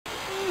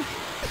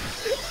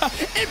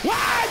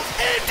What?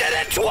 It did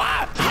it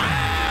twice!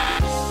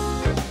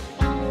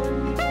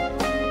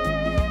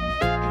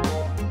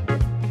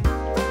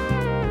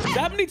 Is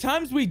that many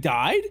times we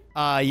died?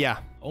 Yeah.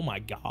 Oh my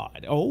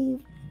god. Oh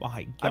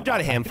my god. I've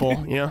died a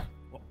handful, you know?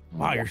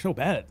 Wow, you're so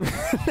bad.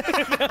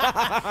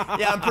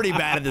 Yeah, I'm pretty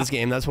bad at this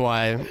game. That's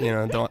why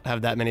I, don't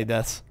have that many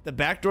deaths. The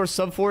backdoor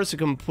sub-4 is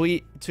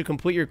to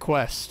complete your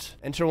quest.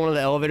 Enter one of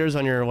the elevators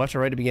on your left or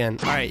right to begin.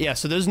 All right, yeah,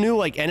 so there's new,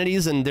 like,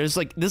 entities, and there's,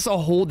 like, this is a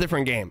whole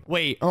different game.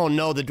 Wait, oh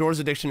no, the doors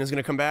addiction is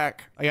gonna come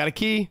back. I got a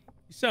key.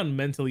 You sound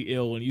mentally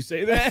ill when you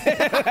say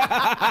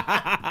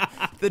that.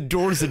 The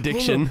doors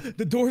addiction.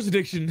 The doors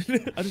addiction.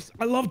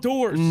 I love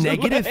doors.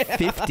 Negative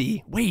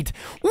 50. Wait.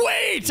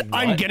 What?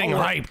 I'm getting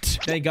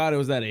hyped. Thank God it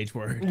was that H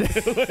word.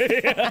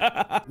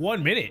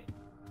 1 minute.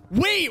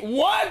 Wait,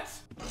 what?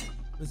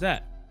 What's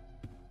that?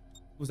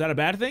 Was that a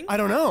bad thing? I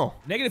don't know.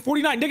 Negative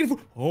 49. Negative.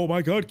 Oh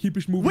my God. Keep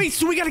it moving. Wait,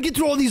 so we got to get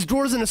through all these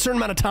doors in a certain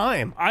amount of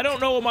time. I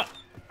don't know what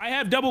I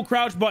have double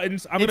crouch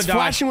buttons. I'm gonna die. It's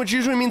flashing, which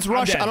usually means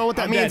rush. I don't know what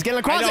that means. Get in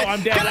the closet. I know,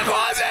 I'm dead. Get in the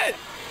closet.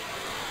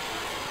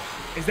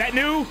 Is that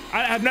new?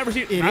 I've never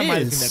seen. I might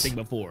have seen that thing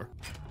before.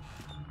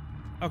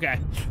 Okay.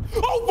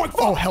 Oh my God.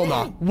 Oh hell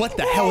no! What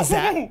the hell is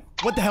that?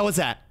 What the hell is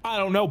that? I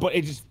don't know, but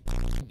it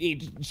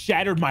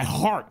shattered my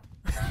heart.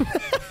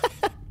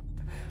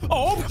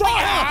 Oh!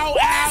 Ow!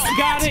 Ow!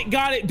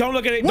 Got it! Don't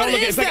look at it. Don't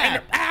look at it. It's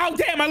like ow!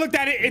 Damn! I looked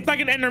at it. It's like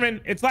an Enderman.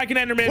 It's like an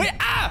Enderman. Wait!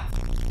 Ah!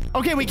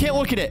 Okay, we can't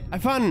look at it. I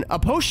found a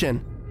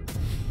potion.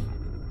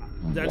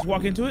 Did I just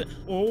walk into it?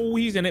 Oh,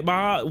 he's in it.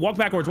 Walk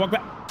backwards. Walk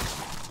back.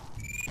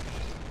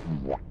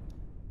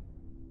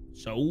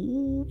 So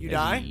you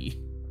die?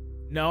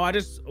 No, I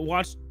just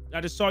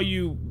saw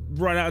you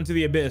run out into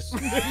the abyss.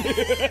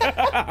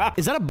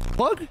 Is that a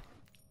plug?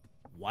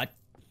 What?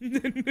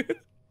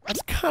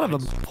 That's kind of a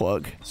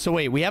plug. So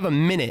wait, we have a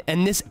minute,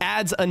 and this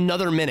adds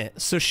another minute.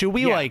 So should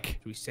we should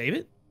we save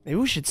it? Maybe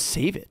we should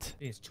save it.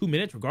 It's 2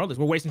 minutes regardless.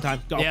 We're wasting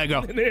time. Go. Yeah,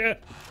 go.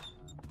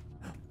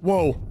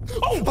 Whoa.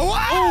 Oh!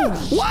 Oh!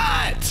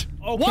 What?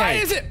 Okay. Why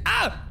is it?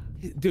 Ah!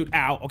 Dude,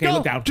 ow. Okay, go.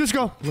 Look down. Just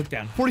go. Look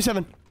down.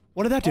 47.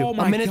 What did that do? Oh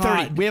my a minute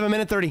God. 30. We have a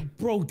minute 30.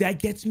 Bro, that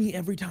gets me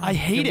every time. I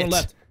hate it.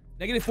 Left.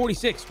 Negative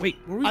 46. Wait,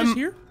 were we just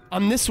here?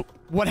 On this,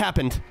 what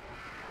happened?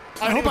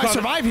 I hope I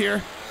survive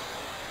here.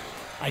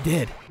 I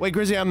did. Wait,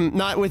 Grizzy, I'm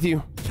not with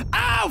you.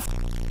 Ow!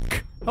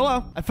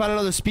 Hello. I found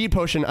another speed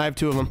potion. I have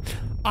 2 of them.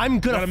 I'm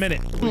gonna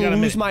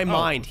lose my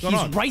mind.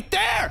 He's right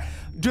there.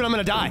 Dude, I'm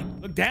gonna die.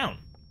 Look down.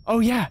 Oh,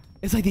 yeah.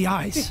 It's like the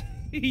eyes.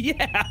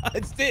 Yeah,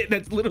 that's it.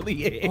 That's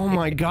literally it. Oh,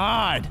 my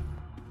God.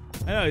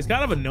 I know. It's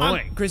kind of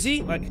annoying.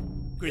 Grizzy? Like,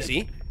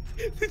 Grizzy?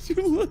 Did you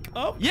look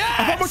up? Yes!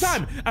 I found more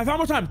time. I found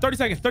more time. 30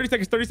 seconds. 30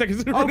 seconds. 30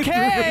 seconds.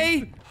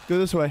 Okay. Go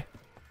this way.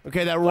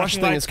 Okay, that rush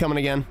thing is coming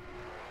again.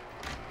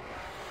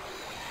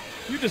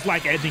 You just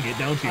like edging it,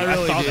 don't you? I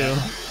really do.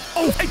 That.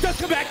 Oh, it does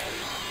come back.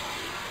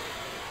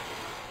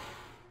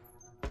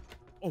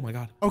 Oh my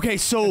God. Okay,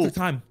 so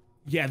time.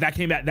 Yeah, that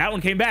came back. That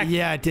one came back.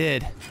 Yeah, it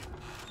did.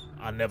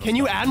 I'll never. Can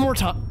you add more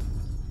time?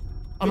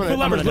 I'm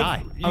gonna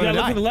die. You gotta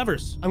look for the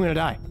levers. I'm gonna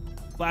die.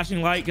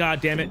 Flashing light.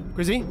 God damn it.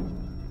 Grizzy?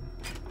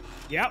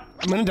 Yep.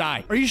 I'm gonna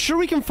die. Are you sure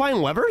we can find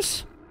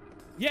levers?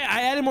 Yeah,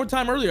 I added more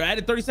time earlier. I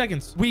added 30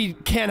 seconds. We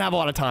can't have a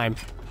lot of time.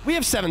 We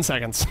have 7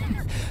 seconds.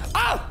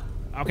 Ah!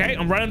 Okay,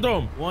 I'm running through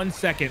them. 1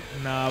 second.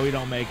 No, we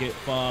don't make it.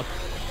 Fuck.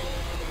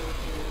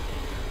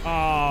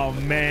 Oh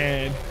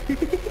man.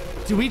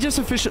 Did we just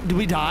did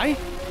we die?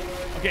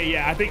 Okay,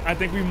 yeah, I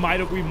think we might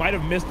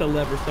have missed a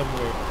lever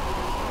somewhere.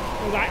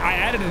 I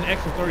added an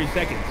extra 30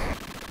 seconds.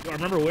 Do I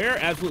remember where?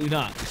 Absolutely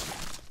not.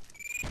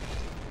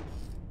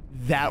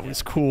 That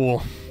was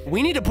cool.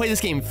 We need to play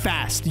this game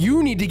fast.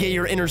 You need to get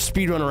your inner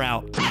speedrunner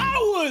out. I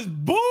was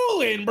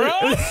bullying, bro.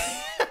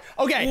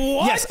 Okay.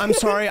 What? Yes, I'm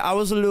sorry. I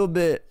was a little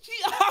bit.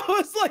 I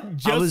was like,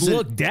 just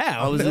look down.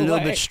 I was a little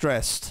bit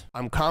stressed.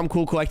 I'm calm,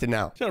 cool, collected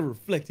now. Trying to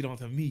reflect it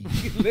onto me.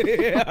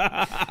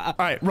 All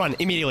right, run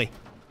immediately.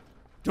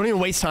 Don't even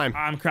waste time.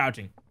 I'm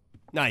crouching.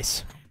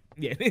 Nice.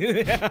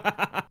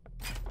 Yeah.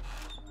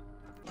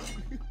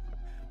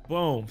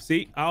 Boom.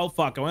 See? Oh,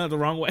 fuck. I went the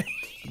wrong way.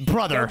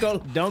 Brother.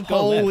 Don't go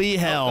Holy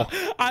left. hell.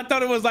 I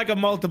thought it was like a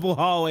multiple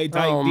hallway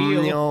type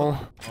deal. No.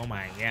 Oh,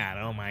 my God.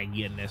 Oh, my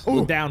goodness. Ooh.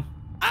 Look down.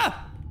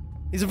 Ah!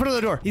 He's in front of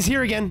the door. He's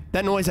here again.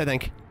 That noise, I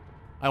think.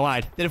 I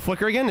lied. Did it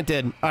flicker again? It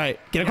did. All right.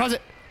 Get a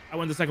closet. I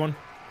won the second one.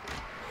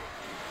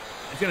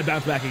 It's going to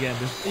bounce back again.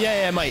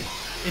 Yeah, it might.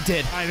 It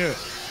did. I knew it.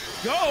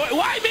 Go away.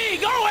 Why me?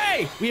 Go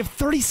away. We have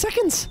 30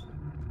 seconds.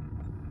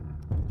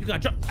 You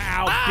got jump.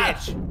 Ow,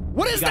 bitch.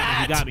 What is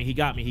that? He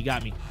got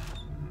me.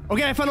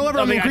 Okay, I found a lever.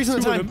 I'm increasing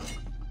the time.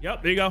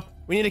 Yep, there you go.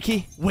 We need a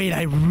key. Wait,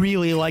 I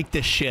really like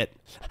this shit.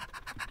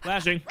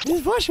 Flashing.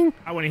 He's flashing.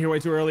 I went in here way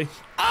too early.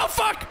 Oh,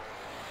 fuck.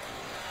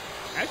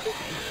 Actually,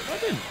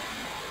 nothing.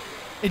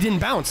 It didn't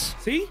bounce.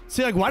 See?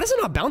 See, like, why does it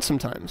not bounce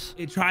sometimes?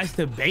 It tries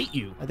to bait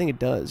you. I think it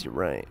does. You're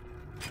right.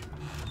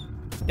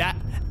 That.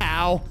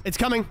 Ow. It's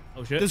coming.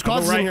 Oh, shit. There's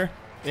closets in here.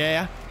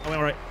 Yeah. I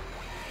went right.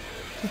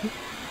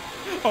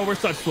 Oh, we're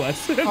such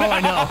sweats. Oh, I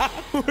know.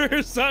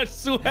 We're such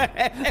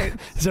sweats.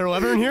 Is there a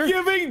lever in here?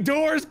 Giving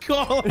doors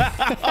call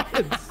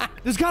outs.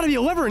 There's got to be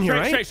a lever in here,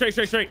 right?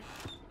 Straight.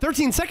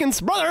 13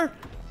 seconds, brother.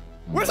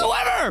 Where's the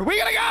lever? We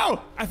gotta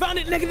go. I found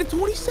it negative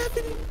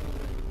 27.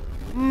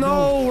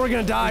 No, we're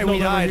gonna die. We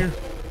died.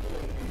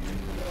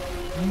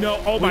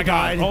 No. Oh my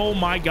god. Oh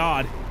my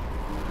god.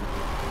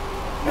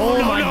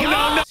 Oh my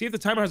god. No. See if the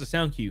timer has a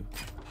sound cue.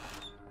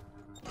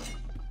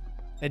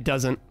 It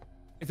doesn't.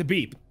 It's a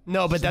beep.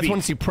 No, but that's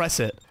once you press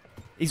it.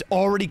 He's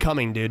already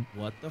coming, dude.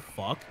 What the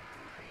fuck?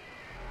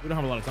 We don't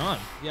have a lot of time.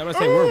 Yeah, I was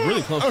gonna say we're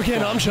really close. Okay,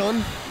 no, I'm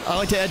chilling. I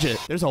like to edge it.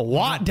 There's a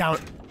lot down.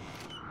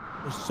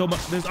 There's so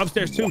much. There's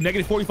upstairs too.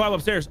 Negative 45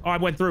 upstairs. Oh, I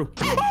went through.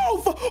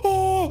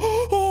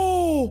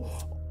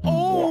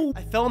 Oh!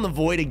 I fell in the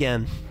void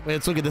again. Wait,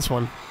 let's look at this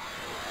one.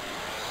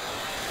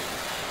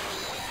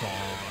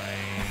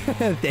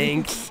 Fine.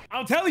 Thanks.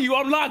 I'm telling you,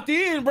 I'm locked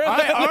in, bro. All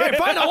right,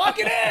 fine. I'll lock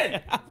it in.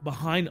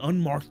 Behind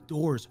unmarked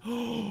doors.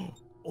 Oh.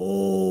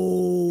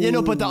 You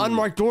know, but the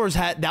unmarked doors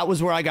that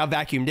was where I got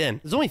vacuumed in.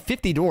 There's only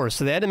 50 doors,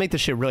 so they had to make this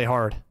shit really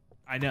hard.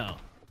 I know.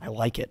 I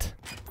like it.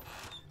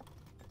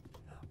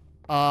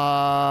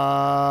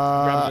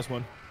 Grab this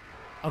one.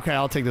 Okay,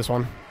 I'll take this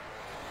one.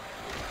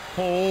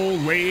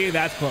 Holy,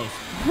 that's close.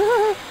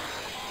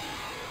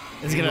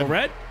 Is it gonna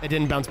red? It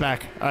didn't bounce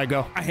back. All right,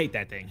 go. I hate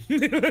that thing.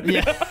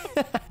 Yeah.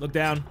 Look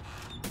down.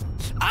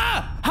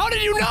 Ah! How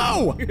did you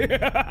know?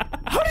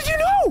 How did you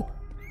know?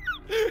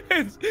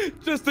 It's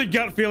just a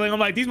gut feeling. I'm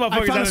like, these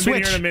motherfuckers haven't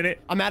been here in a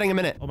minute. I'm adding a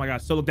minute. Oh my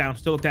god, still look down.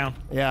 Still look down.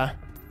 Yeah.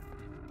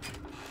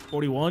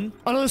 41.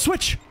 Another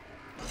switch.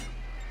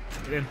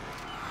 Get in.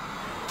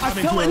 I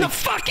fell in the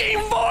fucking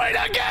void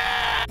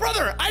again!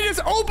 Brother, I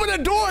just open a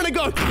door and it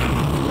goes...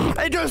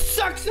 It just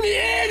sucks me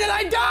in and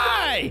I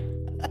die!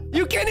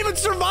 You can't even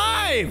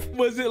survive!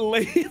 Was it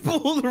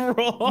labeled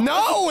wrong?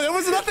 No, there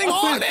was nothing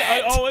on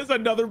it! Oh, it's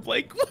another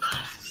blank.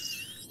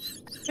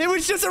 It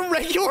was just a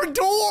regular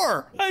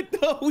door! I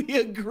thought we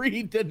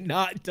agreed to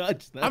not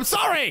touch them. I'm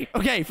sorry!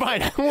 Okay,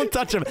 fine, I won't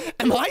touch them.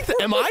 Am I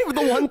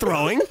the one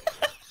throwing?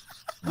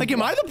 Like,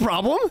 am I the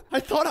problem?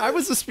 I thought I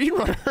was the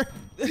speedrunner.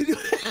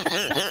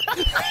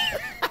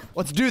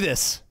 Let's do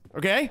this,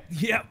 okay?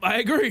 Yep, I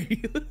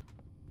agree.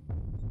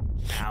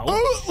 Ow.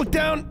 Oh, look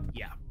down.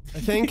 Yeah. I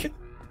think.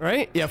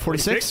 Right? Yeah,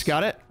 46.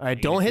 Got it. All right,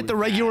 don't hit the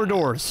regular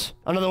doors.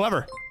 Another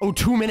lever. Oh,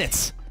 2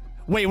 minutes.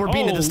 Wait, we're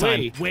beating it this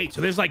time. Wait,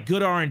 so there's like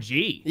good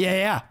RNG.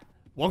 Yeah.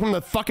 Welcome to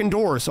the fucking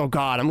doors. Oh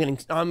God, I'm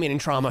getting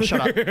trauma.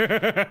 Shut up.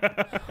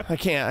 I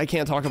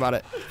can't talk about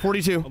it.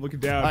 42. I'm looking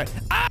down. All right.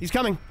 Ah, he's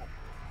coming.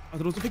 I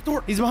thought it was a big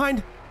door. He's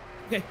behind.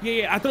 Okay,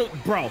 yeah. I thought,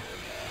 bro.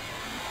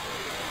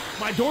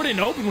 My door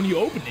didn't open when you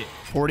opened it.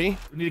 40.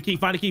 We need a key.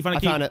 Find a key. I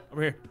found it.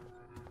 Over here.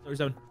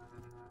 37.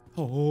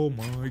 Oh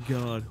my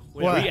God.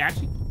 Wait, what? Are you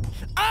actually?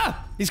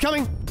 Ah! He's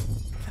coming.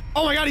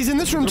 Oh my God, he's in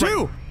this room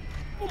too.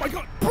 Oh my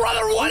God.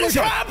 Brother, what is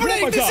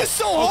happening? This is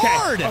so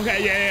hard.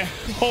 Okay, yeah.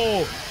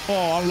 Oh,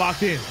 I'm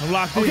locked in.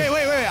 Okay,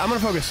 wait. I'm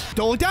gonna focus.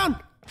 Don't look down.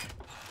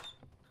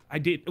 I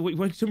did. Wait,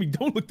 tell me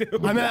don't look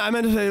down. I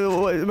meant to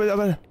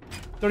say,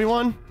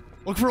 31.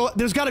 Look for,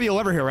 there's gotta be a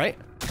lever here, right?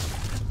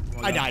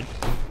 Oh, I died.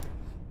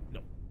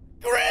 No.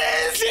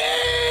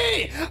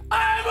 Crazy!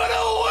 I'm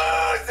gonna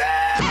lose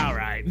it! All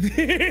right.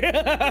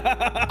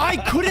 I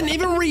couldn't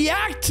even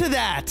react to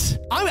that.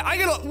 I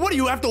gotta, what do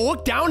you have to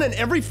look down in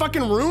every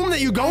fucking room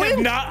that you go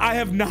in? I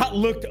have not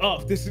looked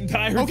up this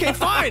entire time. Okay,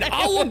 fine.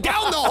 I'll look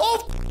down the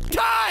whole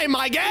time,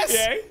 I guess.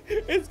 Okay,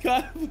 it's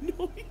kind of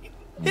annoying.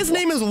 His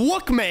name is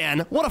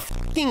Wookman. What a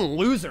fucking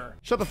loser.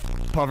 Shut the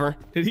f Puffer.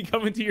 Did he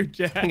come into your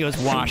chat? I think it was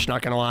Wash,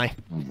 not gonna lie.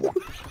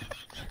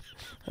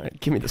 All right,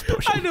 give me this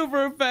potion. I know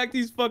for a fact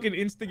he's fucking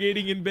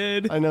instigating in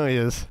bed. I know he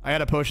is. I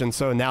had a potion,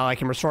 so now I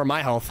can restore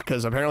my health,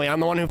 because apparently I'm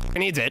the one who fucking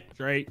needs it.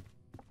 Straight.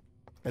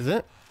 Is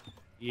it?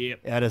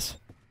 Yep. Yeah, it is.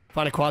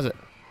 Find a closet.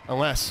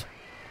 Unless.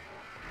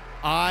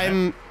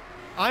 I'm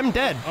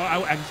dead.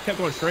 Oh, I just kept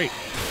going straight.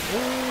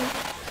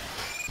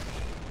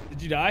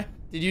 Did you die?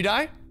 Did you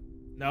die?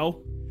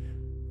 No.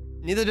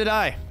 Neither did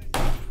I.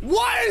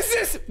 What is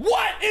this?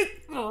 What is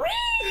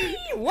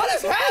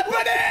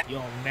happening?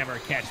 You'll never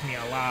catch me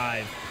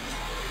alive.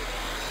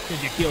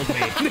 Because you killed me.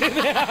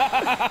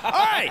 All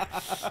right.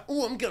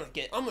 Oh, I'm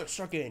gonna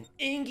start getting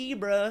angy,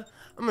 bruh.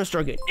 I'm gonna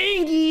start getting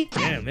angy.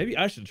 Damn, maybe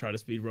I should try to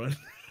speedrun.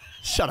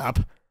 Shut up.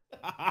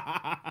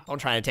 Don't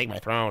try to take my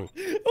throne.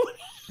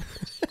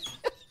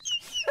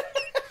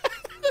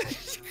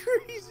 That's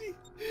crazy.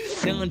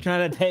 Don't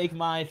try to take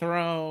my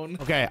throne.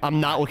 Okay, I'm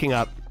not looking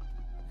up.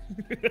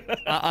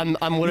 I'm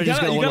literally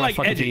just gonna look at my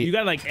fucking feet. You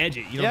gotta like edge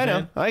it. You know yeah,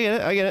 what I'm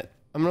saying? I get it.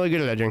 I'm really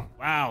good at edging.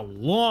 Wow,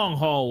 long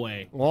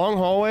hallway. Long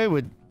hallway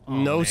with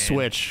no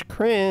switch.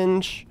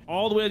 Cringe.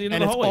 All the way to the end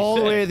and of the hallway. And it's all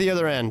the way to the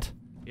other end.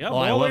 Yep,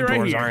 well, I love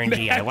doors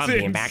RNG. I love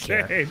being back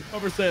here.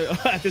 Over said,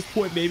 at this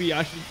point, maybe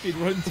I should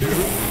speedrun too.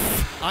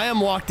 I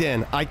am locked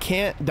in. I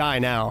can't die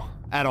now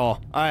at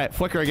all. All right,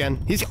 flicker again.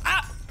 He's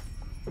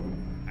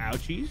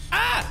Ouchies.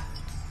 Ah!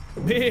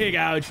 Big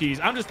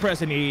ouchies. I'm just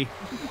pressing E.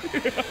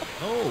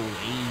 Oh,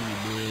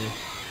 E,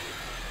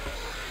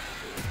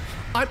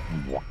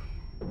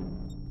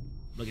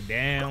 Looking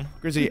down.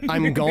 Grizzy,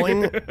 I'm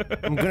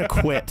gonna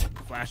quit.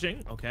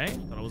 Flashing. Okay.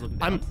 Thought I was looking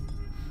down.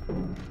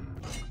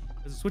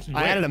 There's a switch in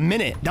I added a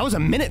minute. That was a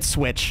minute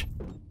switch.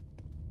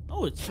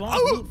 Oh, it's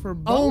loot for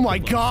both. Oh my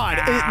of us. God.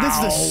 This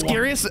is the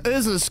scariest.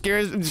 This is the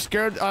scariest.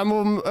 Scared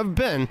I've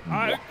been.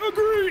 I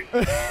agree.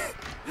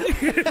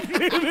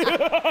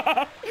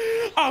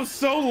 I'm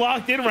so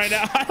locked in right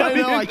now. I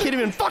know. I can't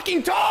even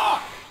fucking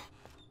talk.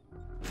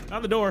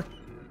 Out the door.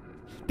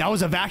 That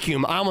was a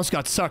vacuum. I almost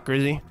got sucked,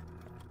 Grizzy.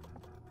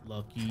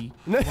 Lucky.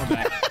 Come on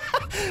back.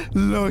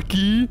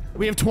 Lucky.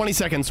 We have 20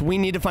 seconds. We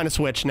need to find a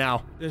switch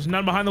now. There's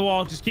none behind the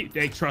wall. Just keep.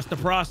 Hey, trust the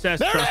process.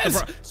 There Trust it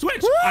is.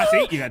 Switch. Woo! I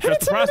see. You gotta trust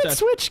the process.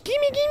 Switch. Gimme.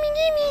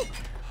 All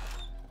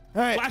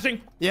right.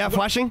 Flashing. Yeah,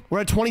 flashing. We're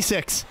at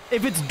 26.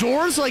 If it's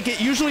doors like it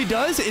usually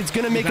does, it's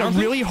gonna make a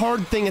really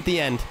hard thing at the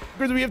end.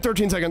 Grizzy, we have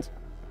 13 seconds.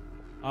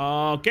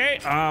 Okay.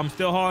 I'm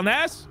still hauling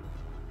ass.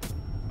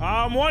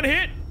 One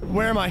hit.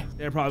 Where am I?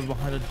 They're probably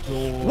behind the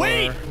door.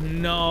 Wait!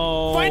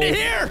 No. Find it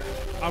here!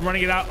 I'm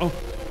running it out.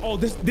 Oh,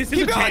 this is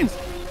Keep a going. chance.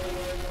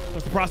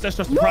 Trust the process.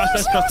 Trust the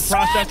process. Trust the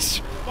process.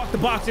 Switch! Fuck the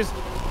boxes.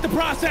 The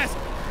process.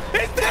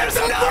 There's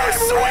another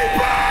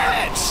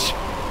switch!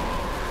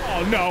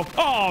 Oh no.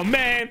 Oh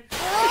man.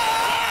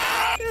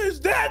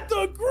 Is that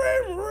the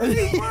Grim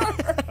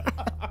Reaper?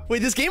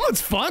 Wait, this game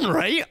mode's fun,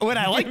 right? Wait,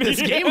 I like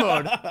this game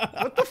mode.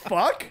 What the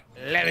fuck?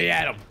 Let me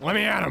at him. Let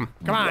me at him.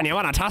 Come on, you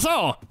want a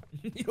tussle?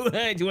 You want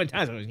to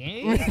tussle,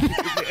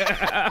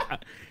 eh?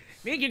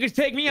 Think you could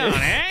take me on,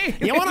 eh?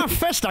 You want a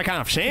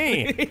fisticuff,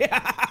 see?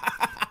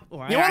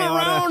 Why You want I a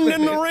wanna- round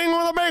in the ring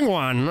with a big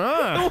one,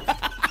 huh?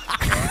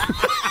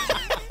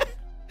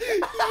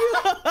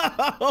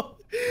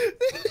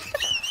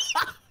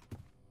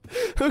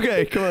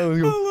 Okay, come on,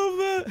 let's go. I love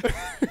that.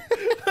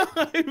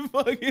 I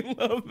fucking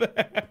love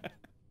that.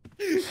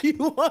 You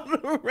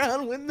want a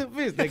round with the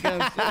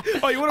fisticuff?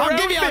 Oh, you want a I'll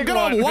round give you a big good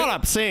old one?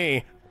 wallop,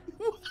 see?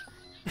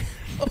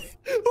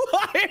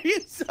 Why are you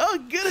so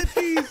good at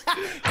these?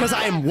 Because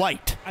I am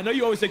white. I know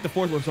you always take the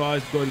fourth one, so I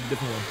always go to the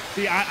different one.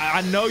 See,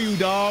 I know you,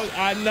 dog.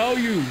 I know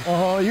you.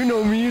 Oh, you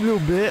know me a little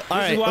bit. All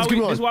right, let's keep This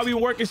going. is why we've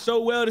been working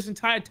so well this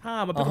entire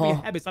time. I pick up your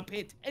habits. I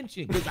pay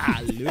attention because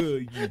I love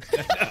you.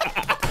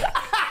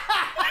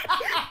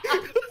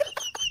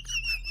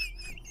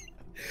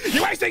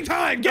 You're wasting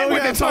time. Get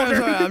with it,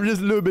 soldier. I'm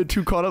just a little bit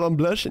too caught up. I'm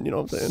blushing, you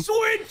know what I'm saying?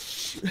 Switch.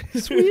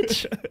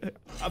 Switch.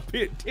 I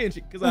pay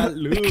attention because I love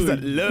you. Because I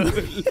love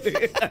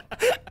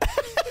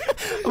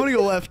I'm gonna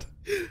go left.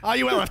 Oh,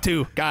 you went left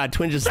too. God,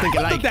 twins just think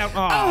alike.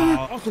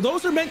 Oh, so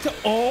those are meant to.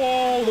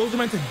 Oh, those are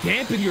meant to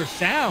dampen your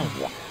sound.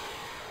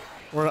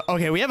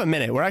 Okay, we have a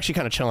minute. We're actually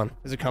kind of chilling.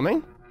 Is it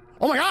coming?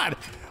 Oh my God,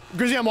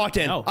 Grizzy, I'm walked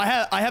in. No. I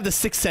have the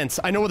sixth sense.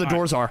 I know where the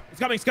doors are. It's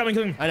coming. It's coming.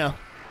 Coming. I know.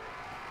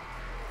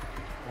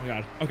 Oh my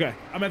God. Okay,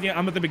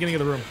 I'm at the beginning of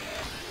the room.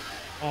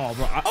 Oh,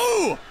 bro.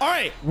 Oh, all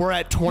right. We're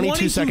at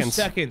 22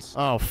 seconds.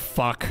 Oh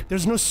fuck.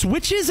 There's no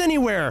switches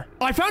anywhere.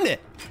 Oh, I found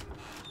it.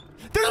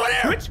 There's one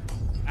here. Switch.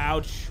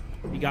 Ouch.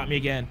 He got me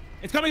again.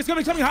 It's coming. It's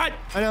coming. It's coming. Hide.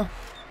 I know.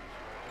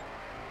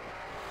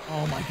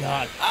 Oh my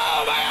God.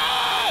 Oh my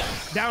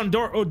God. Down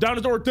door. Oh, down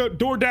the door.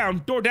 Door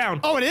down. Door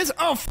down. Oh, it is.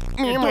 Oh.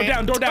 Door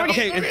down. Door down.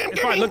 Okay, it's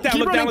fine. Look down.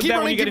 Look down. Look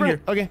down when you get in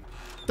here. Okay.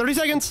 30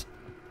 seconds.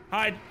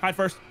 Hide. Hide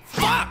first.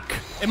 Fuck.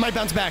 It might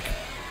bounce back.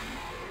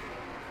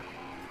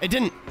 It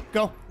didn't.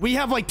 Go. We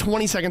have like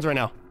 20 seconds right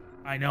now.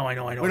 I know. We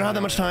don't have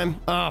that much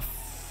time.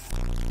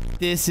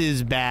 This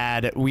is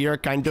bad. We are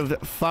kind of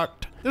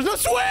fucked. There's no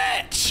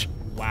switch.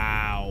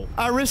 Wow.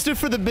 I risked it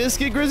for the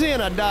biscuit, Grizzy,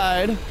 and I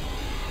died.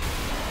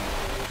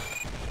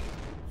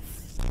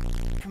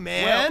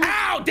 Man. Well,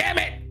 ow! Damn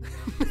it!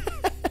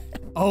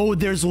 Oh,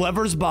 there's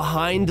levers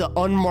behind the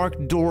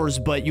unmarked doors,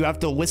 but you have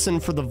to listen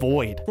for the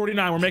void.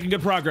 49. We're making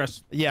good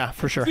progress. Yeah,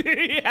 for sure.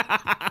 Yeah.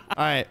 All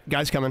right,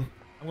 guys coming.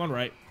 I'm going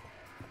right.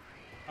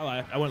 I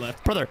lied. I went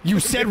left. Brother, you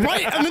said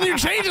right, and then you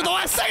changed at the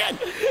last second.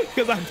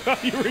 Because I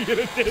thought you were gonna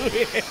do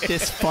it.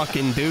 This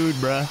fucking dude,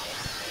 bruh.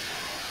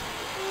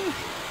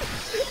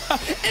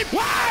 It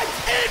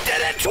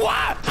did it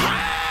twice!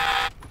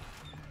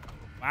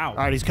 Wow. All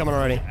right, he's coming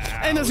already.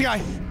 Ow. And there's a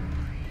guy.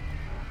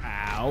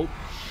 Ow.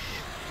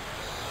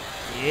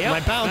 Yep.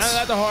 Might bounce.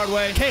 That's the hard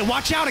way. Okay,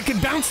 watch out. It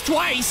could bounce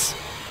twice.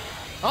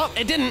 Oh,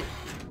 it didn't.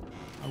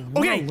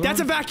 Okay, that's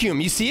a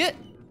vacuum. You see it?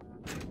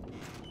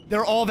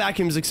 They're all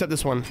vacuums except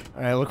this one.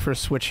 All right, look for a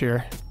switch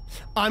here.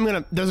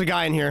 There's a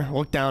guy in here.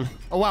 Look down.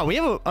 Oh, wow. We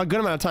have a good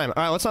amount of time.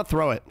 All right, let's not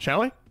throw it,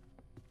 shall we?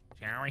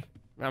 Shall we?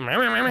 I'm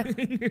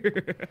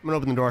gonna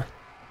open the door.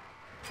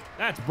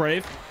 That's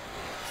brave.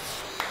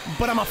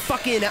 But I'm a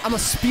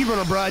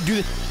speedrunner, bro. I do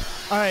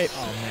this. All right.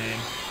 Oh, man.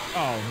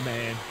 Oh,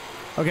 man.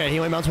 Okay, he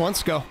only mounts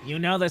once. Go. You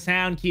know the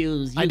sound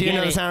cues. I do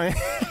know the sound.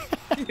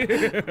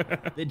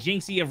 The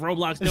jinxie of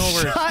Roblox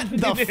Novers. Shut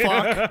the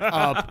fuck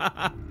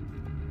up.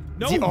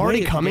 No Is he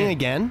already way coming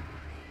again?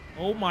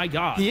 Oh my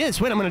God. He is.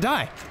 Wait, I'm gonna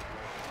die.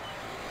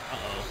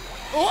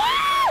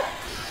 Uh-oh.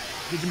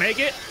 Did you make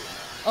it?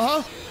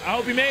 Uh-huh. I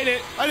hope you made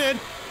it. I did.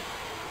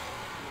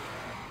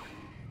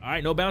 All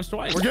right, no bounce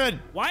twice. We're good.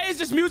 Why is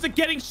this music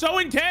getting so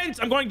intense?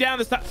 I'm going down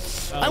this time.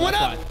 I went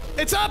up.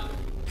 It's up.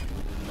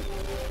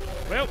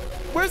 Well,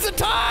 where's the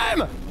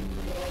time? Oh,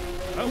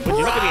 but you're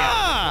looking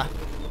at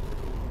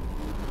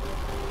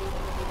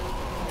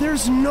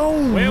There's no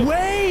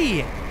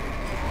way.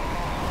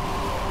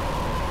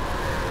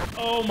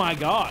 Oh my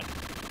god.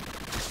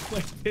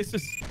 Like, this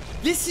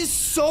is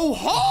so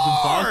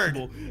hard.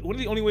 impossible. One of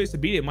the only ways to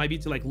beat it might be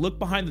to like look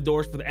behind the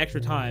doors for the extra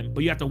time,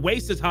 but you have to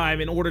waste the time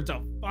in order to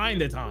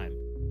find the time.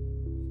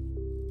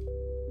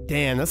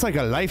 Damn, that's like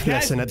a life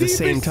lesson at the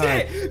same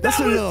time. That's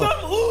a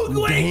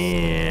little.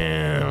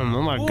 Damn.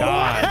 Oh my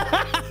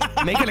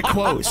god. Make it a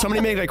quote.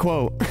 Somebody make it a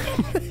quote.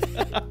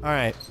 All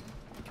right.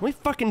 Can we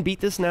fucking beat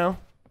this now?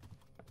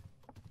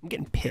 I'm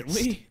getting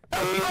pissed.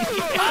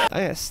 I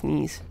gotta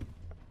sneeze.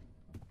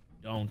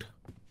 Don't.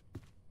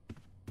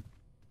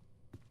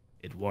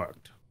 It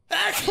worked.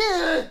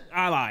 I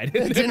lied.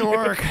 It didn't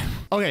work.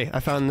 Okay, I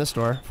found this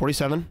door.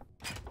 47.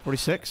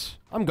 46.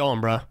 I'm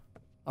going, bruh.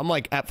 I'm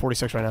like at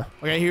 46 right now.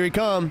 Okay, here he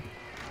come.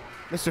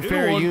 Mr.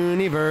 Fair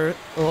Universe.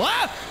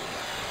 Ah!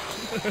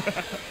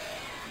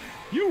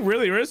 You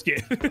really risk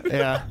it.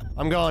 Yeah,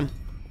 I'm going.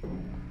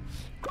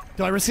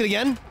 Do I risk it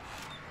again?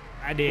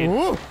 I did.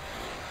 Ooh.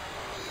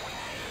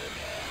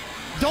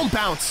 Don't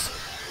bounce.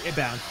 It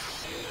bounced.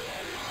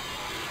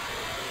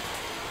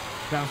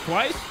 Bounced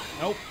twice?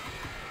 Nope.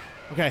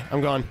 Okay,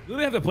 I'm going. You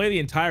literally have to play the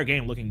entire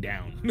game looking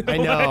down. I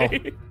know.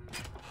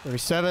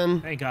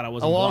 37. Thank God I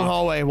wasn't A long blocked.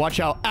 hallway. Watch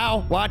out.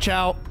 Ow. Watch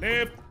out.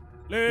 Lift.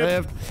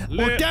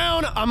 Look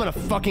down. I'm gonna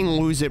fucking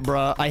lose it,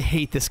 bruh. I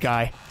hate this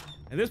guy.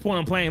 At this point,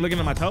 I'm playing looking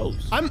at my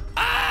toes. I'm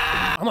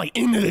like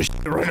into this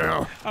shit right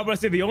now. I'm about to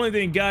say the only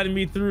thing guiding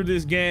me through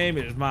this game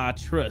is my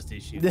trust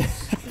issues.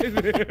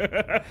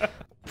 Okay,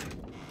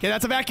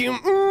 that's a vacuum.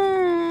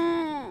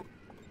 Mm.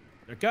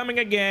 They're coming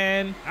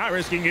again. Not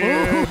risking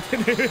it.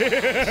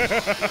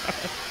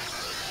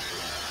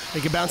 They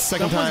can bounce a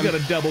second Someone's time. got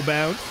a double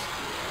bounce.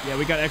 Yeah,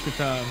 we got extra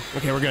time.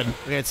 Okay, we're good.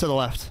 Okay, it's to the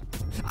left.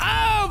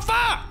 Oh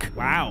fuck!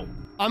 Wow.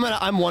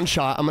 I'm one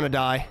shot. I'm gonna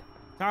die.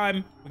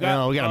 Time. We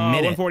got a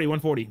minute. 140,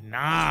 140.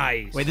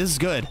 Nice. Wait, this is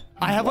good.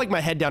 I have like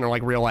my head down in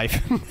like real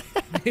life.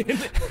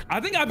 I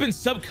think I've been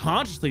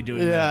subconsciously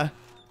doing that. Yeah.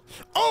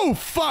 Oh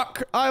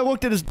fuck! I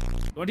looked at his.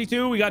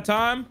 22, we got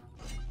time.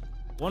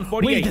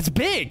 148. Wait, that's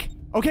big.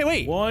 Okay,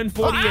 wait.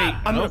 148.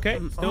 I'm okay.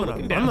 Still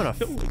looking down.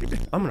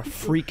 I'm gonna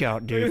freak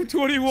out, dude.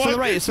 21. To the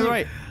right. To the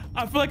right.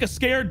 I feel like a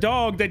scared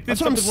dog that did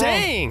That's what I'm something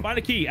wrong. saying. Find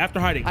a key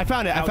after hiding. I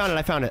found it. Ouch.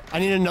 I found it. I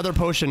need another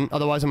potion,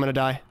 otherwise I'm gonna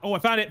die. Oh, I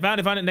found it.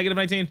 Found it. Negative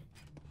 19.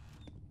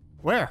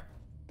 Where?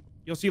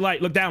 You'll see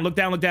light. Look down. Look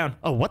down. Look down.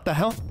 Oh, what the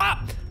hell?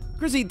 Ah!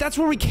 Grizzy, that's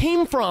where we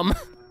came from.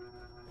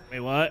 Wait,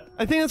 what?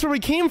 I think that's where we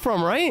came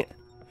from, right?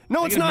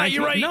 No, it's Negative not. 19?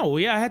 You're right. No,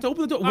 yeah, I had to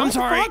open the door. I'm What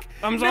sorry. the fuck?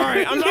 I'm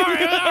sorry. I'm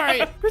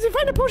sorry. Grizzy,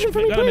 find a potion for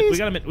me, please. We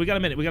got a minute. Grizzy,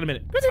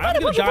 find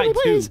a potion for me,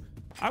 please.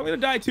 I'm gonna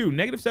die too.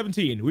 Negative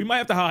 17. We might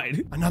have to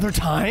hide. Another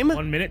time?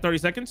 1 minute, 30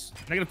 seconds.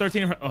 Negative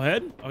 13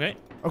 ahead. Okay.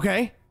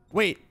 Okay.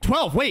 Wait,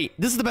 12. Wait,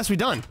 this is the best we've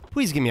done.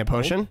 Please give me a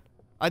potion.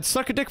 I'd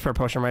suck a dick for a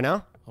potion right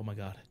now. Oh my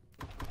god.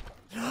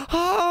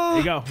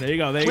 Ah, There you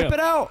go. Whip it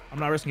out. I'm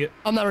not risking it.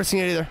 I'm not risking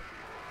it either.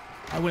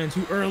 I went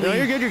in too early. No,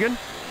 you're good.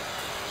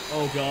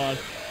 Oh god.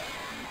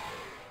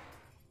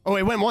 Oh,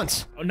 it went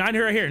once. Oh, 9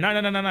 right here. 9.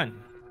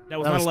 That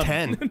was, That not was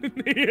 11.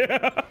 10.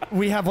 Yeah.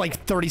 We have like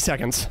 30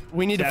 seconds.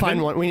 We need to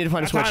find one. We need to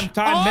find a switch.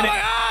 Time, oh minute.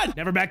 my god!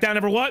 Never back down,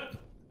 never what?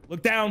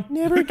 Look down.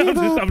 Never give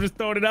up. I'm just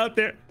throwing it out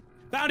there.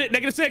 Found it.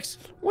 Negative 6.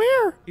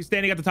 Where? He's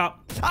standing at the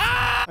top.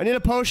 Ah! I need a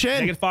potion.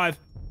 Negative 5.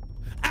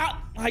 Ow!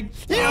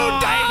 You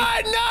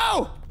died!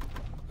 No!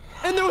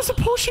 And there was a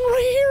potion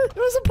right here.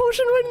 There was a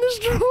potion right in this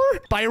drawer.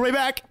 Buy your way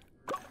back.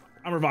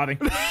 I'm reviving.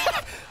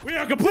 We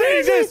are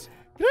completing this.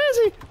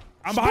 Crazy.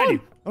 I'm behind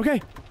you.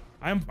 Okay.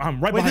 I'm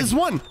right Wait, behind this you.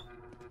 is one.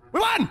 We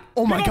won!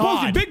 Oh my Big god.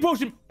 Potion, big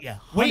potion. Yeah.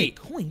 Wait.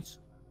 Coins.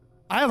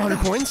 I have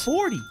 100 coins.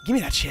 40. Give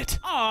me that shit.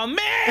 Oh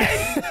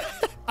man.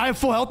 I have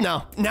full health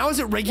now. Now is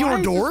it regular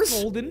Why doors? is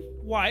it golden?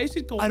 Why is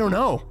it golden? I don't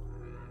know.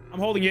 I'm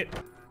holding it.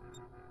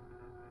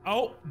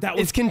 Oh, that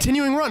was. It's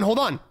continuing run. Hold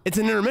on. It's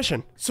an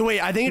intermission. So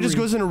wait, I think it just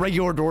goes into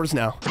regular doors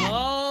now.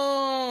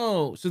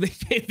 Oh, so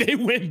they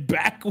went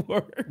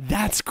backward.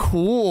 That's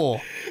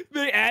cool.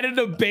 They added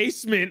a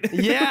basement.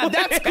 Yeah,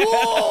 that's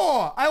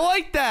cool. I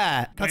like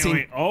that. Cutscene.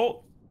 Wait.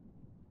 Oh.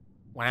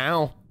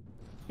 Wow.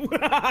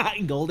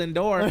 Golden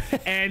door.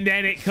 And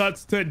then it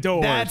cuts to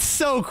doors. That's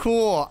so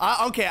cool.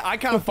 Okay, I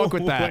kind of fuck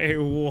with that. Wait,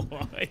 what?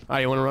 All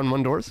right, you want to run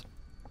one doors?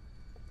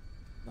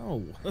 No.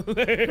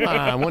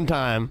 One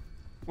time.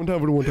 One time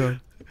for the one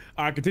time.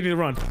 All right, continue to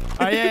run.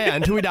 Yeah,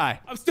 until we die.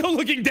 I'm still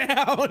looking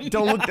down.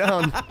 Don't look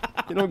down.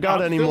 You don't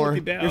got it I'm still anymore.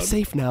 looking down. You're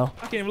safe now.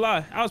 I can't even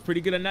lie. I was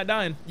pretty good at not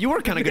dying. You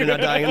were kind of good at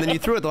not dying, and then you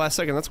threw it the last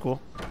second. That's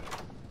cool.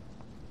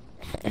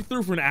 You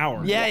threw for an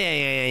hour.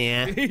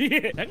 Yeah.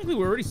 Technically,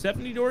 we're already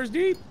 70 doors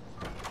deep.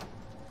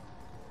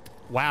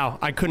 Wow,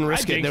 I couldn't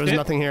risk it. There was jinxed it.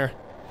 nothing here.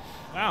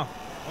 Wow.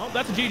 Well,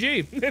 that's a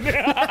GG.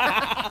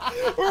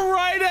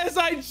 Right as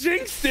I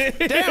jinxed it.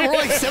 Damn, we're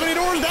like 70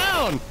 doors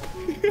down.